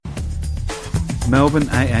Melbourne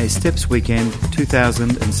AA Steps Weekend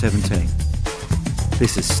 2017.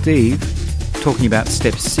 This is Steve talking about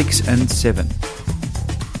steps 6 and 7.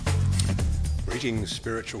 Greetings,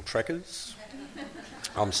 spiritual trekkers.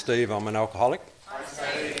 I'm Steve, I'm an alcoholic. Hi,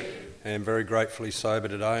 Steve. And very gratefully sober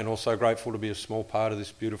today, and also grateful to be a small part of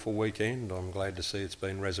this beautiful weekend. I'm glad to see it's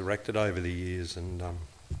been resurrected over the years, and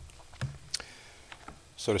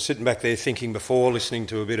sort of sitting back there thinking before, listening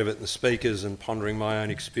to a bit of it in the speakers and pondering my own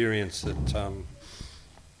experience that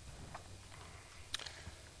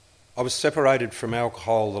I was separated from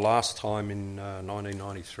alcohol the last time in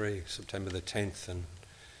 1993, September the 10th, and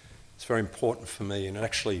it's very important for me, and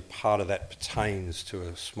actually part of that pertains to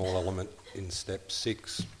a small element in step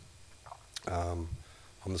 6. I'm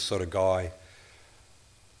the sort of guy,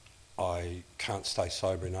 I can't stay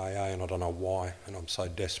sober in AA, and I don't know why, and I'm so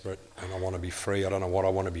desperate and I want to be free. I don't know what I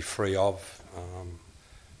want to be free of.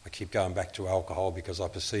 I keep going back to alcohol because I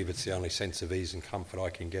perceive it's the only sense of ease and comfort I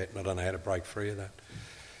can get, and I don't know how to break free of that.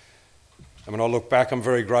 And when I look back, I'm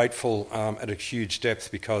very grateful at a huge depth,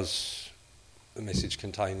 because the message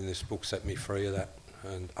contained in this book set me free of that.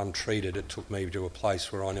 And untreated, it took me to a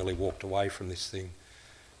place where I nearly walked away from this thing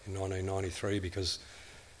in 1993, because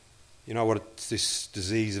you know what this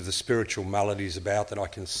disease of the spiritual malady is about, that I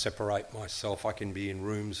can separate myself. I can be in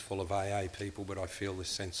rooms full of AA people, but I feel this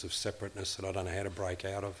sense of separateness that I don't know how to break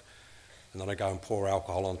out of. And then I go and pour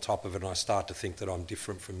alcohol on top of it, and I start to think that I'm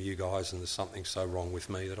different from you guys, and there's something so wrong with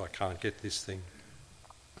me that I can't get this thing.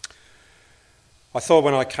 I thought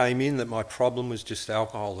when I came in that my problem was just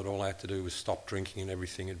alcohol, that all I had to do was stop drinking and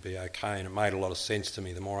everything would be okay, and it made a lot of sense to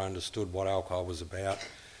me the more I understood what alcohol was about.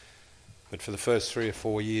 But for the first 3 or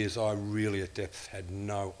 4 years, I really at depth had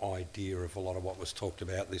no idea of a lot of what was talked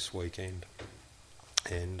about this weekend.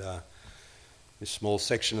 And this small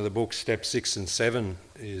section of the book, Step 6 and 7,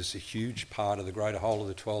 is a huge part of the greater whole of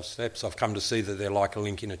the 12 steps. I've come to see that they're like a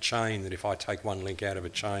link in a chain, that if I take one link out of a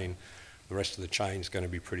chain, the rest of the chain's going to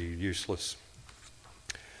be pretty useless.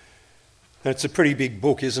 And it's a pretty big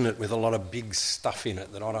book, isn't it, with a lot of big stuff in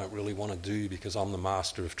it that I don't really want to do, because I'm the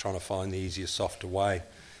master of trying to find the easier, softer way.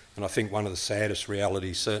 And I think one of the saddest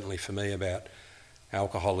realities, certainly for me, about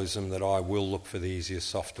alcoholism, that I will look for the easier,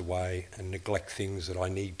 softer way and neglect things that I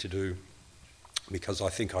need to do, because I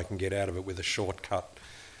think I can get out of it with a shortcut.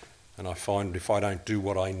 And I find if I don't do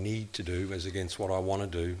what I need to do as against what I want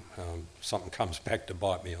to do, something comes back to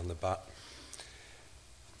bite me on the butt.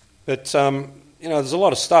 But, there's a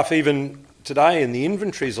lot of stuff, even today in the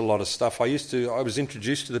inventory is a lot of stuff. I was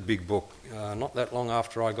introduced to the big book not that long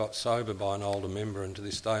after I got sober by an older member, and to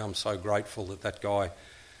this day I'm so grateful that guy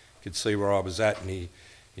could see where I was at, and he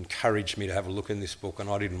encouraged me to have a look in this book, and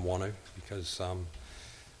I didn't want to, because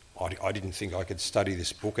I didn't think I could study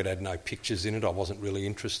this book. It had no pictures in it. I wasn't really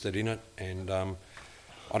interested in it, and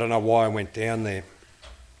I don't know why I went down there.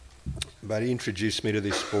 But he introduced me to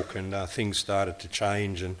this book, and things started to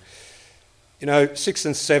change. And 6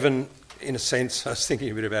 and 7, in a sense, I was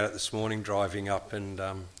thinking a bit about it this morning driving up, and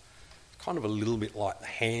kind of a little bit like the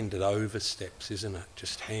handed over steps, isn't it?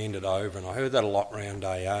 Just handed over. And I heard that a lot around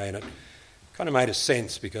AA, and it kind of made a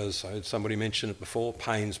sense, because I heard somebody mention it before,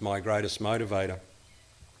 pain's my greatest motivator.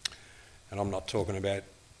 And I'm not talking about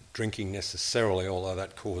drinking necessarily, although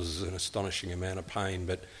that causes an astonishing amount of pain,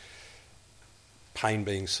 but pain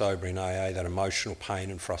being sober in AA, that emotional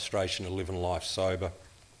pain and frustration of living life sober,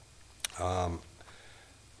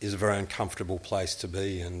 is a very uncomfortable place to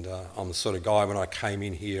be. And I'm the sort of guy, when I came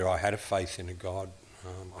in here, I had a faith in a God.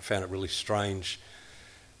 I found it really strange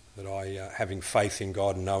that having faith in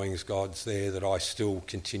God and knowing God's there, that I still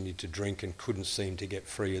continued to drink and couldn't seem to get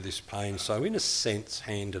free of this pain. So in a sense,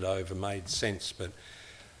 handed over made sense, but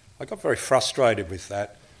I got very frustrated with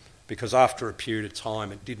that, because after a period of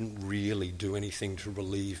time it didn't really do anything to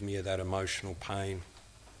relieve me of that emotional pain.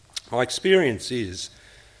 My experience is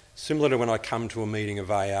similar to when I come to a meeting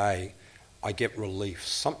of AA, I get relief.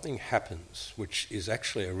 Something happens, which is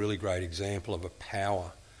actually a really great example of a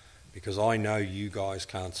power, because I know you guys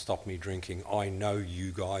can't stop me drinking. I know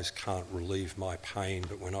you guys can't relieve my pain,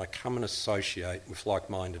 but when I come and associate with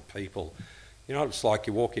like-minded people, it's like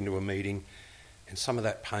you walk into a meeting and some of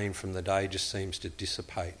that pain from the day just seems to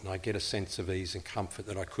dissipate, and I get a sense of ease and comfort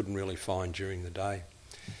that I couldn't really find during the day.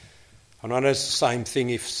 And I know it's the same thing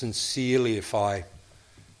if I,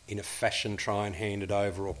 in a fashion, try and hand it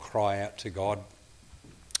over or cry out to God.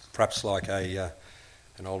 Perhaps like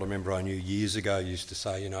an older member I knew years ago used to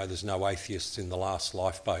say, there's no atheists in the last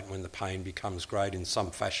lifeboat. When the pain becomes great, in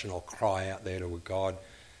some fashion I'll cry out there to a God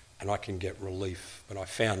and I can get relief. But I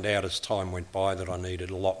found out as time went by that I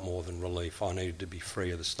needed a lot more than relief. I needed to be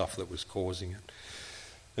free of the stuff that was causing it.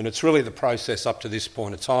 And it's really the process up to this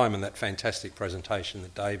point of time, and that fantastic presentation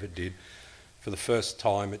that David did. For the first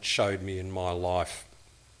time, it showed me in my life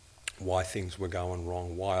why things were going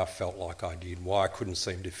wrong, why I felt like I did, why I couldn't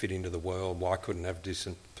seem to fit into the world, why I couldn't have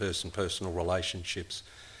decent personal relationships.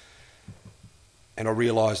 And I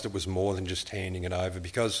realised it was more than just handing it over,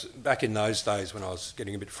 because back in those days when I was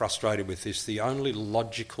getting a bit frustrated with this, the only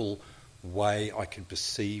logical way I could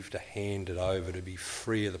perceive to hand it over, to be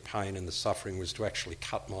free of the pain and the suffering, was to actually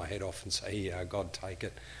cut my head off and say, "Here, God, take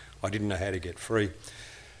it." I didn't know how to get free.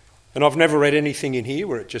 And I've never read anything in here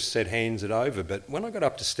where it just said hands it over, but when I got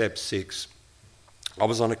up to step 6, I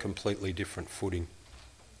was on a completely different footing.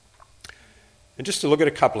 And just to look at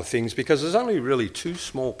a couple of things, because there's only really 2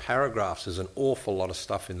 small paragraphs, there's an awful lot of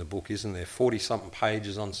stuff in the book, isn't there? 40-something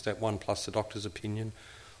pages on step 1 plus the doctor's opinion,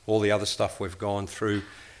 all the other stuff we've gone through,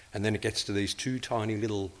 and then it gets to these 2 tiny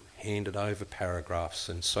little handed over paragraphs,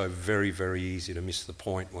 and so very, very easy to miss the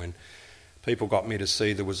point when people got me to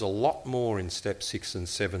see there was a lot more in step 6 and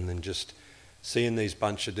 7 than just seeing these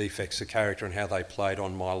bunch of defects of character and how they played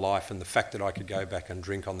on my life, and the fact that I could go back and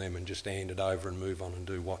drink on them and just hand it over and move on and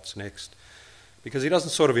do what's next. Because he doesn't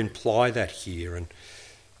sort of imply that here. And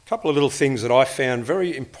a couple of little things that I found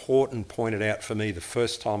very important pointed out for me the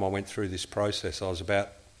first time I went through this process. I was about,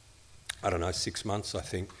 6 months, I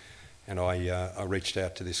think, and I reached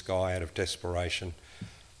out to this guy out of desperation,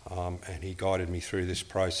 and he guided me through this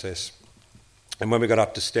process. And when we got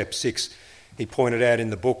up to step 6, he pointed out in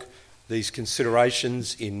the book these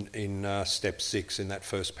considerations in step 6, in that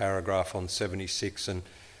first paragraph on 76. And,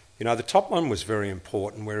 the top one was very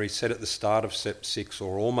important, where he said at the start of step 6,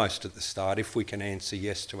 or almost at the start, if we can answer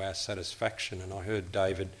yes to our satisfaction. And I heard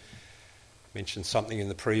David mention something in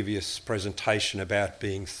the previous presentation about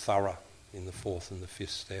being thorough in the 4th and the 5th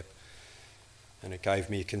step. And it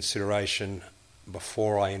gave me a consideration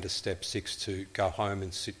before I enter step 6 to go home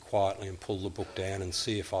and sit quietly and pull the book down and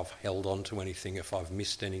see if I've held on to anything, if I've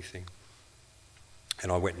missed anything.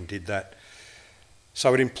 And I went and did that.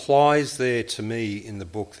 So it implies there to me in the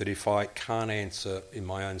book that if I can't answer in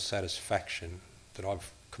my own satisfaction that I've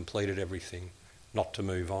completed everything, not to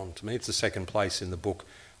move on. To me, it's the second place in the book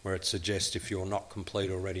where it suggests if you're not complete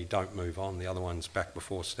already, don't move on. The other one's back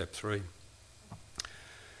before step 3.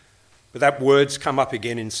 But that word's come up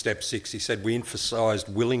again in step 6. He said we emphasised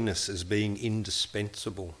willingness as being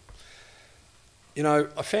indispensable. I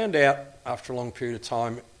found out after a long period of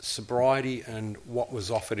time, sobriety and what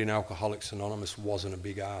was offered in Alcoholics Anonymous wasn't a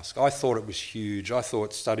big ask. I thought it was huge. I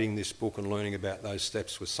thought studying this book and learning about those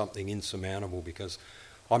steps was something insurmountable, because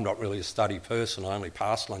I'm not really a study person. I only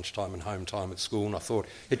pass lunchtime and home time at school, and I thought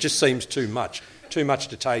it just seems too much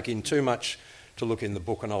to take in, too much to look in the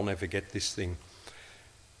book, and I'll never get this thing.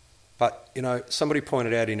 But, somebody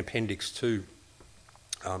pointed out in Appendix 2,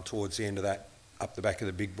 towards the end of that, up the back of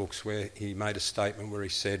the big books, where he made a statement where he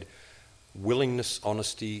said, willingness,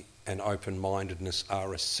 honesty and open-mindedness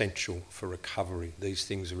are essential for recovery. These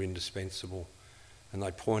things are indispensable. And they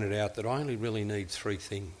pointed out that I only really need 3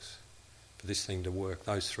 things for this thing to work,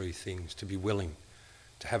 those 3 things: to be willing,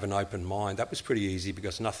 to have an open mind. That was pretty easy,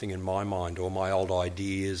 because nothing in my mind or my old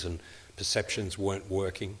ideas and perceptions weren't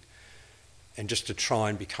working. And just to try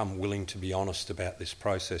and become willing to be honest about this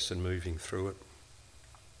process and moving through it.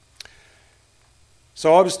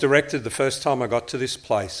 So I was directed the first time I got to this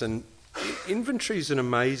place, and inventory is an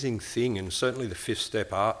amazing thing, and certainly the 5th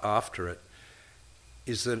step after it,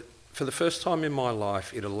 is that for the first time in my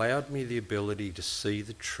life it allowed me the ability to see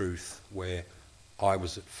the truth where I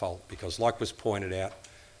was at fault. Because like was pointed out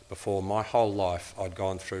before, my whole life I'd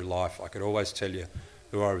gone through life, I could always tell you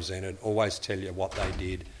who I resented, always tell you what they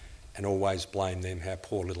did, and always blame them, how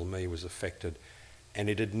poor little me was affected. And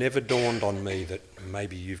it had never dawned on me that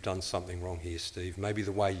maybe you've done something wrong here, Steve. Maybe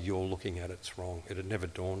the way you're looking at it's wrong. It had never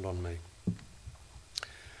dawned on me.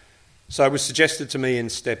 So it was suggested to me in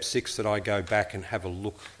step 6 that I go back and have a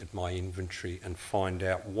look at my inventory and find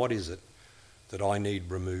out what is it that I need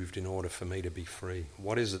removed in order for me to be free.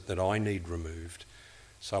 What is it that I need removed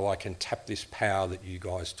so I can tap this power that you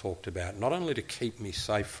guys talked about, not only to keep me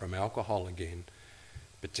safe from alcohol again,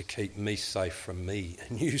 but to keep me safe from me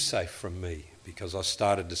and you safe from me, because I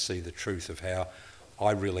started to see the truth of how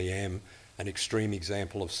I really am an extreme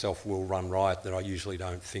example of self-will run riot, that I usually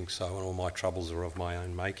don't think so, and all my troubles are of my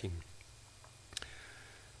own making.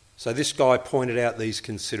 So this guy pointed out these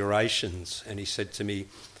considerations, and he said to me,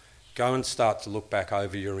 go and start to look back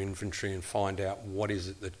over your inventory and find out what is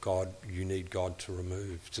it that you need God to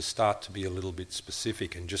remove, to start to be a little bit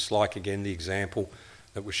specific. And just like, again, the example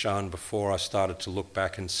that was shown before, I started to look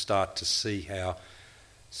back and start to see how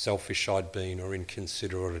selfish I'd been, or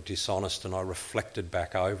inconsiderate or dishonest, and I reflected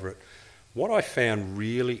back over it. What I found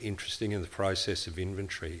really interesting in the process of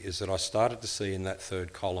inventory is that I started to see in that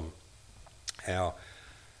third column how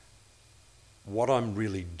what I'm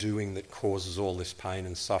really doing that causes all this pain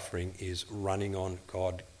and suffering is running on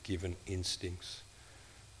God-given instincts.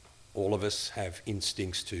 All of us have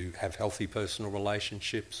instincts to have healthy personal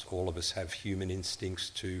relationships. All of us have human instincts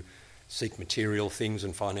to seek material things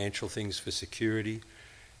and financial things for security.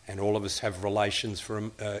 And all of us have relations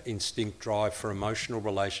for instinct drive for emotional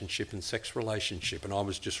relationship and sex relationship. And I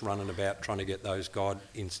was just running about trying to get those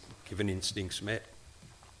God-given instincts met.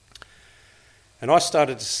 And I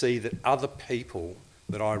started to see that other people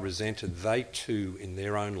that I resented, they too in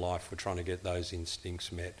their own life were trying to get those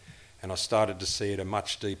instincts met. And I started to see at a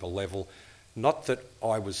much deeper level, not that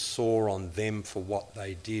I was sore on them for what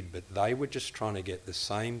they did, but they were just trying to get the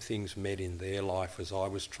same things met in their life as I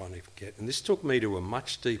was trying to get. And this took me to a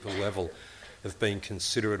much deeper level of being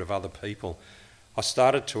considerate of other people. I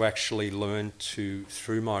started to actually learn to,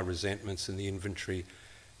 through my resentments and the inventory,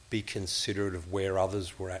 be considerate of where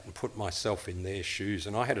others were at and put myself in their shoes.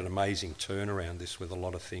 And I had an amazing turnaround this with a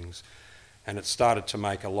lot of things. And it started to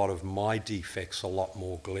make a lot of my defects a lot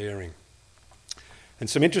more glaring. And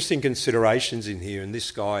some interesting considerations in here. And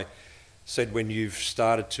this guy said when you've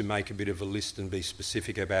started to make a bit of a list and be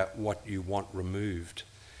specific about what you want removed.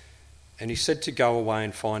 And he said to go away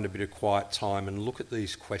and find a bit of quiet time and look at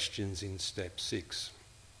these questions in step 6.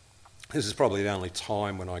 This is probably the only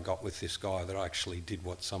time when I got with this guy that I actually did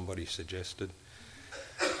what somebody suggested.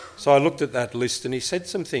 So I looked at that list and he said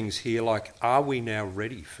some things here like, are we now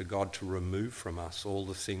ready for God to remove from us all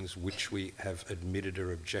the things which we have admitted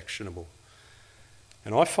are objectionable?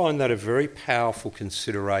 And I find that a very powerful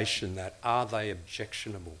consideration, that are they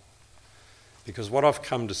objectionable? Because what I've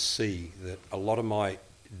come to see, that a lot of my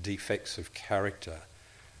defects of character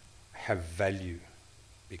have value.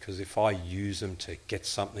 Because if I use them to get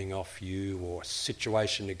something off you, or a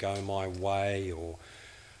situation to go my way, or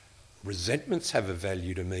resentments have a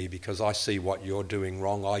value to me because I see what you're doing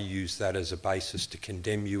wrong. I use that as a basis to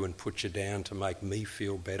condemn you and put you down to make me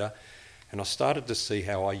feel better. And I started to see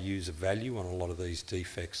how I use a value on a lot of these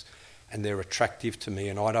defects, and they're attractive to me,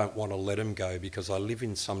 and I don't want to let them go because I live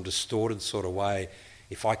in some distorted sort of way.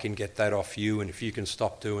 If I can get that off you, and if you can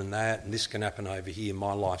stop doing that, and this can happen over here,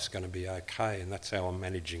 my life's going to be okay. And that's how I'm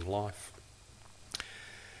managing life.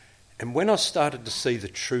 And when I started to see the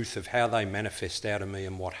truth of how they manifest out of me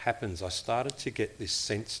and what happens, I started to get this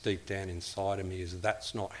sense deep down inside of me is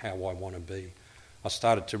that's not how I want to be. I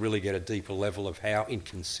started to really get a deeper level of how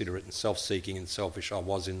inconsiderate and self-seeking and selfish I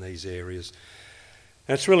was in these areas.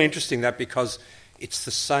 And it's really interesting that because it's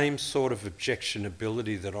the same sort of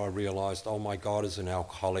objectionability that I realised, oh my God, as an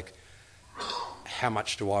alcoholic, how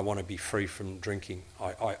much do I want to be free from drinking?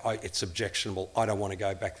 It's objectionable. I don't want to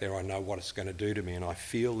go back there. I know what it's going to do to me. And I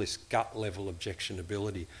feel this gut level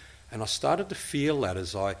objectionability. And I started to feel that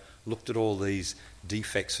as I looked at all these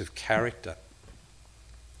defects of character.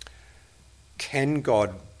 Can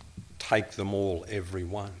God take them all, every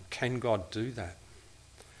one? Can God do that?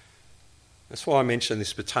 That's why I mentioned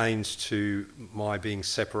this pertains to my being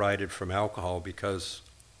separated from alcohol, because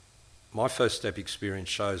my first step experience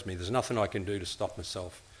shows me there's nothing I can do to stop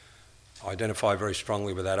myself. I identify very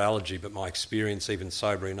strongly with that allergy, but my experience, even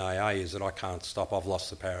sober in AA, is that I can't stop. I've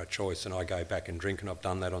lost the power of choice and I go back and drink, and I've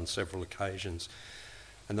done that on several occasions.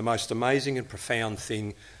 And the most amazing and profound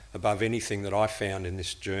thing above anything that I found in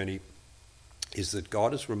this journey is that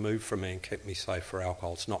God has removed from me and kept me safe for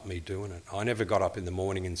alcohol. It's not me doing it. I never got up in the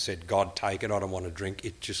morning and said, God, take it, I don't want to drink.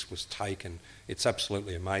 It just was taken. It's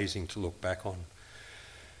absolutely amazing to look back on.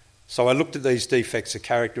 So I looked at these defects of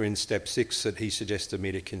character in step 6 that he suggested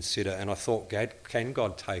me to consider, and I thought, can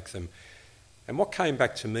God take them? And what came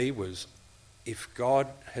back to me was, if God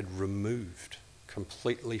had removed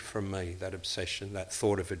completely from me that obsession, that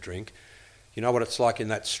thought of a drink, you know what it's like in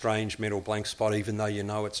that strange mental blank spot, even though you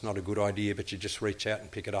know it's not a good idea, but you just reach out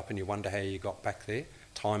and pick it up and you wonder how you got back there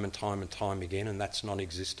time and time and time again, and that's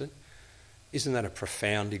non-existent. Isn't that a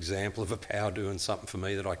profound example of a power doing something for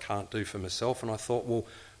me that I can't do for myself? And I thought, well,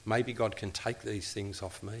 maybe God can take these things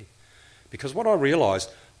off me. Because what I realised,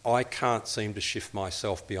 I can't seem to shift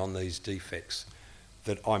myself beyond these defects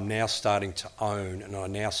that I'm now starting to own, and I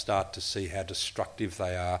now start to see how destructive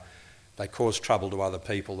they are. They cause trouble to other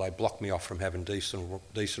people. They block me off from having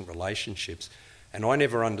decent relationships. And I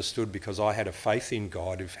never understood, because I had a faith in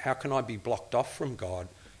God, of how can I be blocked off from God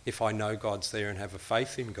if I know God's there and have a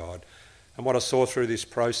faith in God? And what I saw through this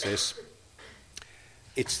process,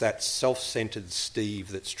 it's that self-centred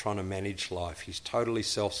Steve that's trying to manage life. He's totally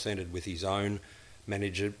self-centred with his own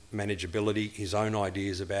manageability, his own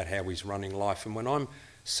ideas about how he's running life. And when I'm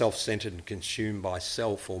self-centred and consumed by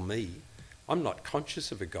self or me, I'm not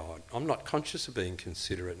conscious of a God. I'm not conscious of being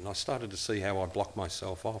considerate. And I started to see how I block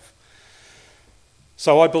myself off.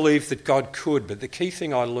 So I believe that God could, but the key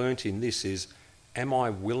thing I learnt in this is, am I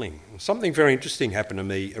willing? Something very interesting happened to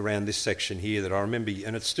me around this section here that I remember,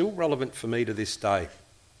 and it's still relevant for me to this day.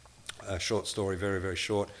 A short story, very, very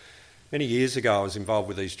short. Many years ago, I was involved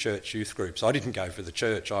with these church youth groups. I didn't go for the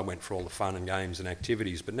church. I went for all the fun and games and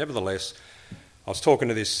activities. But nevertheless, I was talking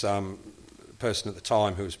to this person at the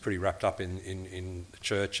time who was pretty wrapped up in the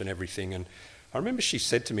church and everything. And I remember she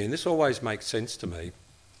said to me, and this always makes sense to me,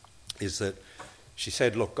 is that she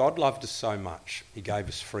said, look, God loved us so much, he gave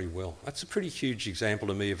us free will. That's a pretty huge example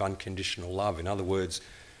to me of unconditional love. In other words,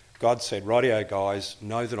 God said, rightio guys,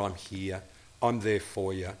 know that I'm here, I'm there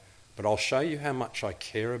for you, but I'll show you how much I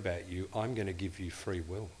care about you. I'm going to give you free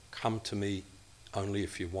will. Come to me only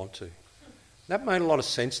if you want to. That made a lot of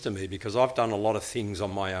sense to me because I've done a lot of things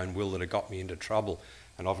on my own will that have got me into trouble,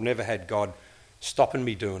 and I've never had God stopping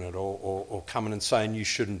me doing it or coming and saying you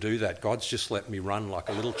shouldn't do that. God's just let me run like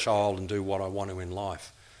a little child and do what I want to in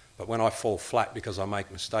life. But when I fall flat because I make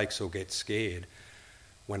mistakes or get scared,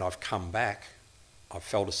 when I've come back, I've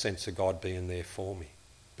felt a sense of God being there for me.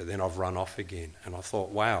 But then I've run off again. And I thought,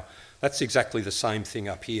 wow, that's exactly the same thing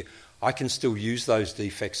up here. I can still use those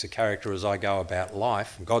defects of character as I go about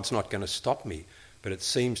life, and God's not going to stop me. But it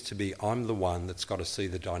seems to be I'm the one that's got to see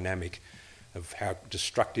the dynamic of how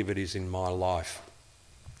destructive it is in my life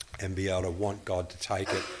and be able to want God to take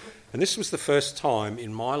it. And this was the first time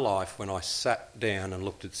in my life when I sat down and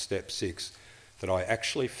looked at step 6 that I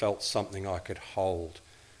actually felt something I could hold,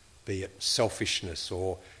 be it selfishness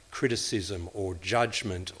or criticism or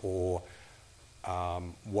judgment or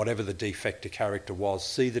whatever the defect of character was,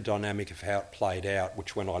 see the dynamic of how it played out,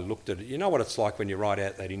 which when I looked at it, you know what it's like when you write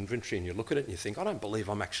out that inventory and you look at it and you think, I don't believe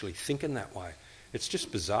I'm actually thinking that way. It's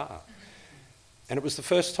just bizarre. And it was the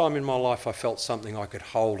first time in my life I felt something I could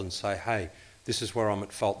hold and say, hey, this is where I'm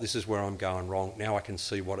at fault, this is where I'm going wrong, now I can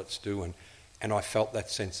see what it's doing. And I felt that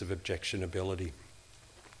sense of objectionability.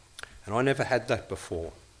 And I never had that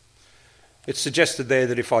before. It's suggested there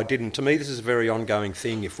that if I didn't, to me this is a very ongoing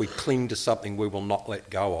thing, if we cling to something we will not let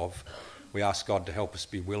go of, we ask God to help us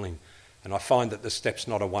be willing. And I find that the step's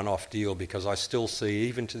not a one-off deal because I still see,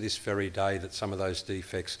 even to this very day, that some of those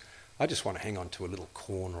defects, I just want to hang on to a little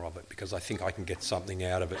corner of it because I think I can get something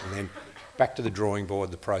out of it. And then back to the drawing board,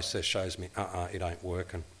 the process shows me, it ain't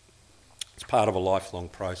working. It's part of a lifelong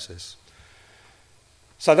process.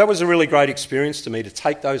 So that was a really great experience to me, to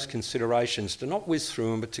take those considerations, to not whiz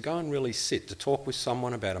through them, but to go and really sit, to talk with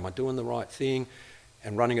someone about, am I doing the right thing,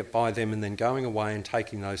 and running it by them, and then going away and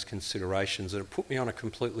taking those considerations. And it put me on a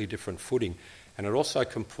completely different footing. And it also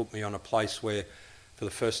can put me on a place where, for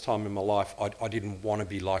the first time in my life, I didn't want to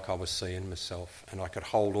be like I was seeing myself, and I could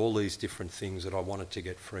hold all these different things that I wanted to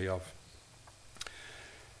get free of.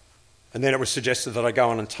 And then it was suggested that I go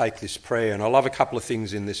on and take this prayer. And I love a couple of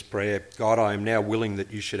things in this prayer. God, I am now willing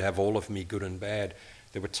that you should have all of me, good and bad.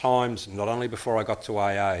 There were times, not only before I got to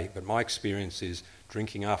AA, but my experience is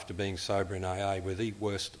drinking after being sober in AA were the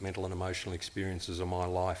worst mental and emotional experiences of my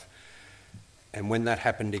life. And when that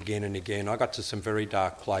happened again and again, I got to some very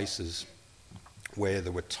dark places where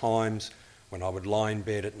there were times when I would lie in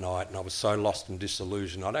bed at night and I was so lost and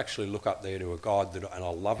disillusioned, I'd actually look up there to a God and a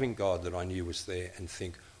loving God that I knew was there and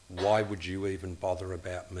think, why would you even bother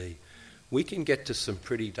about me? We can get to some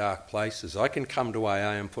pretty dark places. I can come to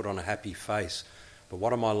AA and put on a happy face, but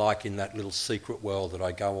what am I like in that little secret world that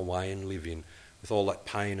I go away and live in with all that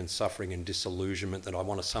pain and suffering and disillusionment that I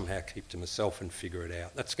want to somehow keep to myself and figure it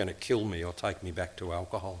out? That's going to kill me or take me back to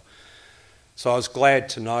alcohol. So I was glad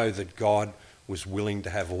to know that God was willing to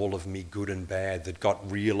have all of me, good and bad, that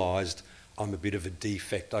God realised I'm a bit of a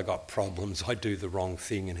defect, I got problems, I do the wrong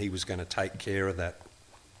thing, and he was going to take care of that.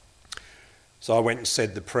 So I went and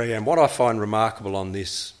said the prayer, and what I find remarkable on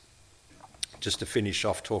this, just to finish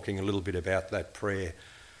off talking a little bit about that prayer,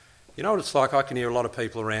 you know what it's like? I can hear a lot of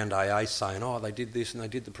people around AA saying, oh, they did this and they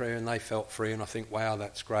did the prayer and they felt free, and I think, wow,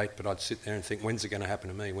 that's great, but I'd sit there and think, when's it going to happen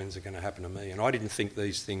to me? When's it going to happen to me? And I didn't think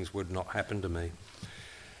these things would not happen to me.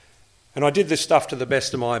 And I did this stuff to the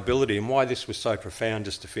best of my ability, and why this was so profound,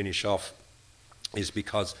 just to finish off, is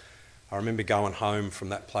because I remember going home from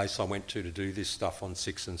that place I went to do this stuff on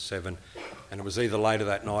 6 and 7, and it was either later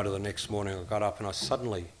that night or the next morning I got up and I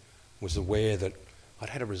suddenly was aware that I'd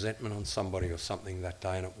had a resentment on somebody or something that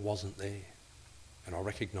day and it wasn't there. And I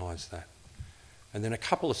recognised that. And then a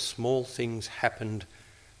couple of small things happened,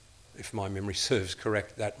 if my memory serves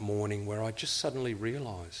correct, that morning where I just suddenly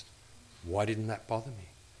realised, why didn't that bother me?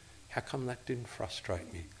 How come that didn't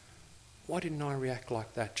frustrate me? Why didn't I react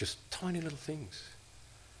like that? Just tiny little things.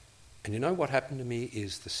 And you know what happened to me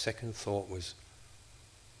is the second thought was,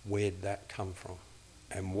 where'd that come from?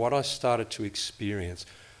 And what I started to experience,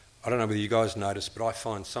 I don't know whether you guys notice, but I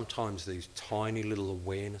find sometimes these tiny little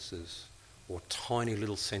awarenesses or tiny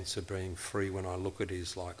little sense of being free when I look at it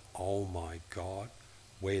is like, oh my God,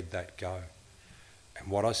 where'd that go? And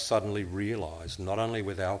what I suddenly realised, not only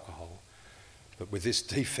with alcohol, but with this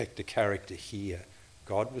defect of character here,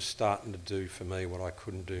 God was starting to do for me what I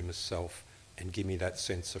couldn't do myself and give me that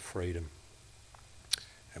sense of freedom.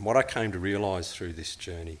 And what I came to realise through this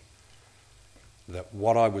journey, that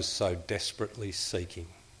what I was so desperately seeking,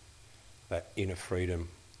 that inner freedom,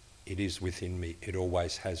 it is within me. It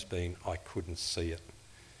always has been. I couldn't see it.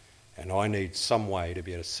 And I need some way to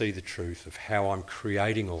be able to see the truth of how I'm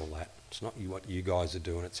creating all that. It's not what you guys are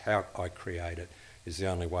doing, it's how I create it is the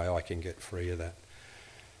only way I can get free of that.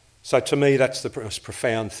 So to me, that's the most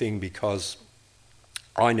profound thing, because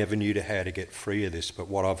I never knew how to get free of this. But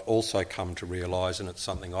what I've also come to realise, and it's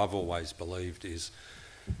something I've always believed, is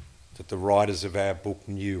that the writers of our book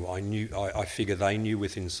knew. I figure they knew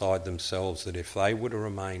within inside themselves that if they were to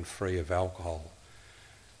remain free of alcohol,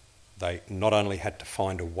 they not only had to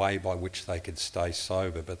find a way by which they could stay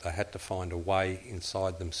sober, but they had to find a way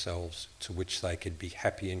inside themselves to which they could be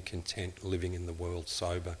happy and content living in the world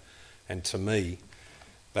sober. And to me,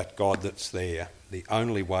 that God that's there, the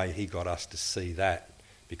only way he got us to see that,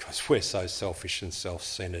 because we're so selfish and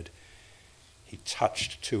self-centred, he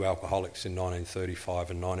touched two alcoholics in 1935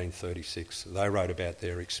 and 1936. They wrote about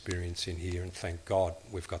their experience in here, and thank God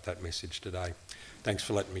we've got that message today. Thanks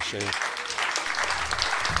for letting me share.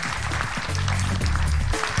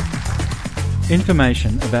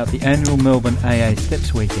 Information about the annual Melbourne AA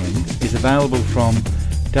Steps Weekend is available from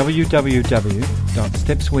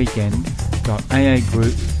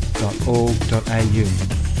www.stepsweekend.aagroup.org.au.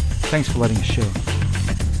 Thanks for letting us share.